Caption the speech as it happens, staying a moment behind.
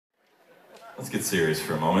Let's get serious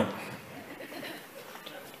for a moment.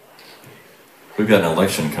 We've got an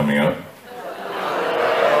election coming up.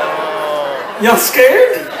 Y'all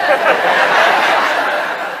scared?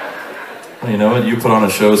 Well, you know what? You put on a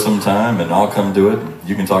show sometime and I'll come do it.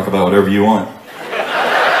 You can talk about whatever you want.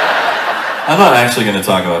 I'm not actually going to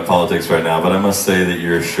talk about politics right now, but I must say that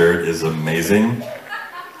your shirt is amazing.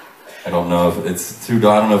 I don't know if it's too,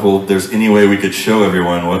 I don't know if there's any way we could show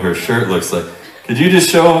everyone what her shirt looks like. Could you just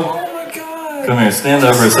show? Oh my God. Come here, stand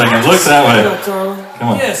up for a second. Look that way. Come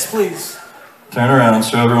on. Yes, please. Turn around,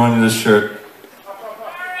 show everyone this shirt.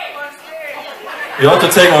 You'll have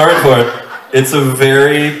to take my word for it. It's a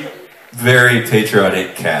very, very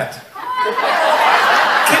patriotic cat.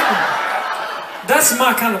 That's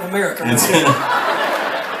my kind of America.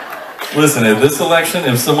 Listen, at this election,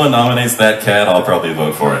 if someone nominates that cat, I'll probably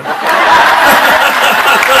vote for it.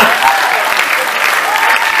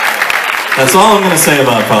 That's all I'm going to say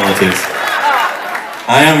about politics.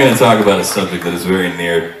 I am going to talk about a subject that is very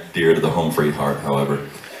near, dear to the home free heart, however.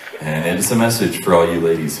 And it is a message for all you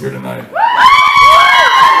ladies here tonight.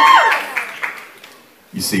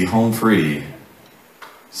 You see, home free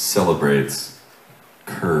celebrates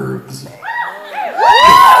curves.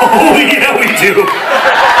 Oh, yeah, we do.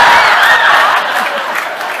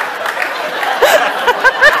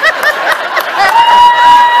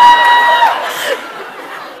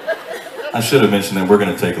 I should have mentioned that we're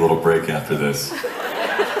going to take a little break after this.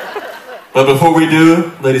 But before we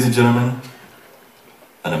do, ladies and gentlemen,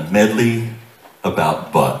 a medley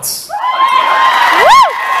about butts.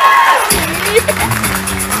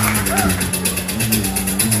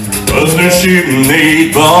 Buzzers shooting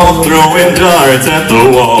 8-ball, throwing darts at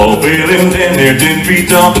the wall, feeling damn near 10 feet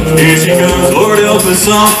tall. Here she comes, Lord help us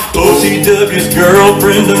all. OCW's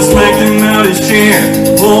girlfriend done smacked him out his chair.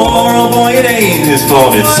 Oh boy, it ain't his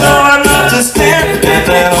fault. It's hard not to stare at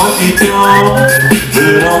that honky-tonk,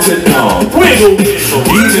 but honky-tonk. Wiggle, wiggle,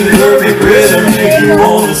 even perfect rhythm make you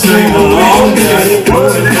wanna sing along. Got it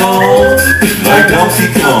going on like Donkey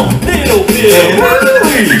Kong. Little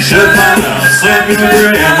bit, shut my mouth, slap your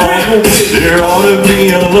grandma. There ought to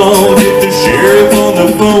be a law, get the sheriff on the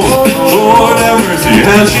phone. Lord have mercy,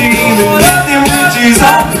 how she even got them riches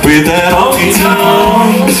off with that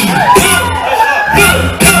honky-tonk.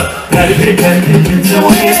 Patty, patty, patty, put your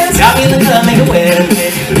hands. Got me in the club, make a wedding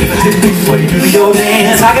cake. But if I didn't do what you do to your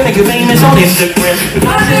dance, I can make you famous on Instagram.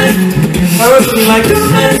 I just heard you like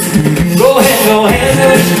this. Go ahead, do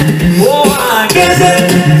it. Oh, I guess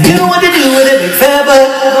it. You know what to do with a big fat butt.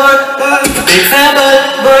 Big fat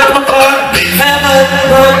butt, big fat butt.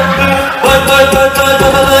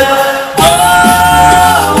 Oh,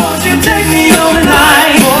 won't you take me home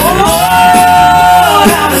tonight? Oh,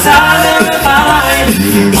 down the side of my line.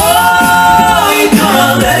 Oh, you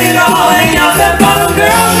gonna let it all hang out. That bottom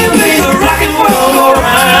girl, you make the rockin' world go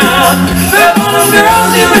round. That bottom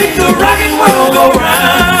girl, you make the rockin' world go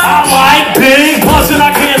round. I like big butts and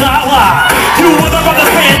I cannot lie. You were the brother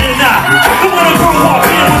standing now. The one who walk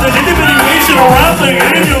in with an itty-bitty nation around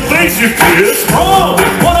thinking in your face you kiss. Oh,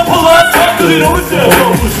 wanna pull up top cause you know it's that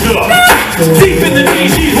local stuff. Deep in the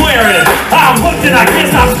jeans she's wearing, I'm hooked and I can't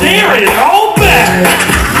stop staring. Oh, back.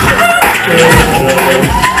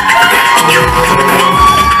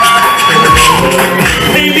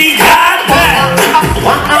 Baby got back.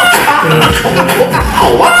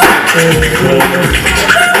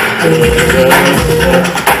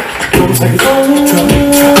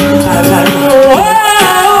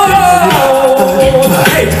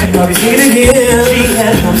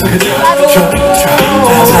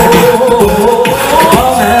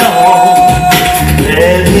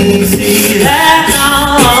 Let me see that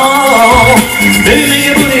now. Baby, make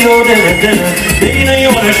your booty hold baby, you know you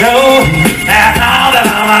wanna show.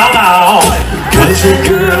 Cause your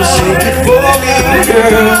girl, shake it for me,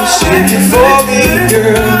 girl. Shake it for me,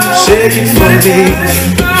 girl. Shake it for me.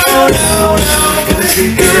 Cause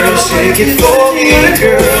your girl, shake it for me,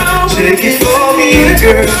 girl. Shake it for me,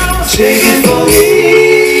 girl. Shake it for me.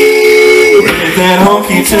 Break that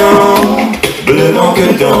honky-tonk, but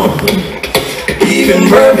honky-tonk. Even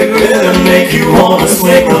perfect rhythm make you wanna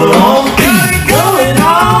swing along. Going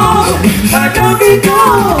on like Donkey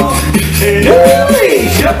Kong. And really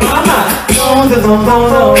shut my mind.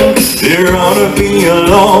 There ought to be a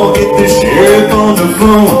law, get the sheriff on the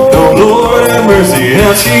phone. Oh Lord have mercy,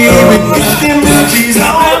 how she even got them bitches on.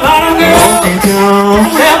 Honky-tonk,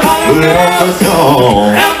 but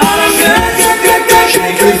honky-tonk.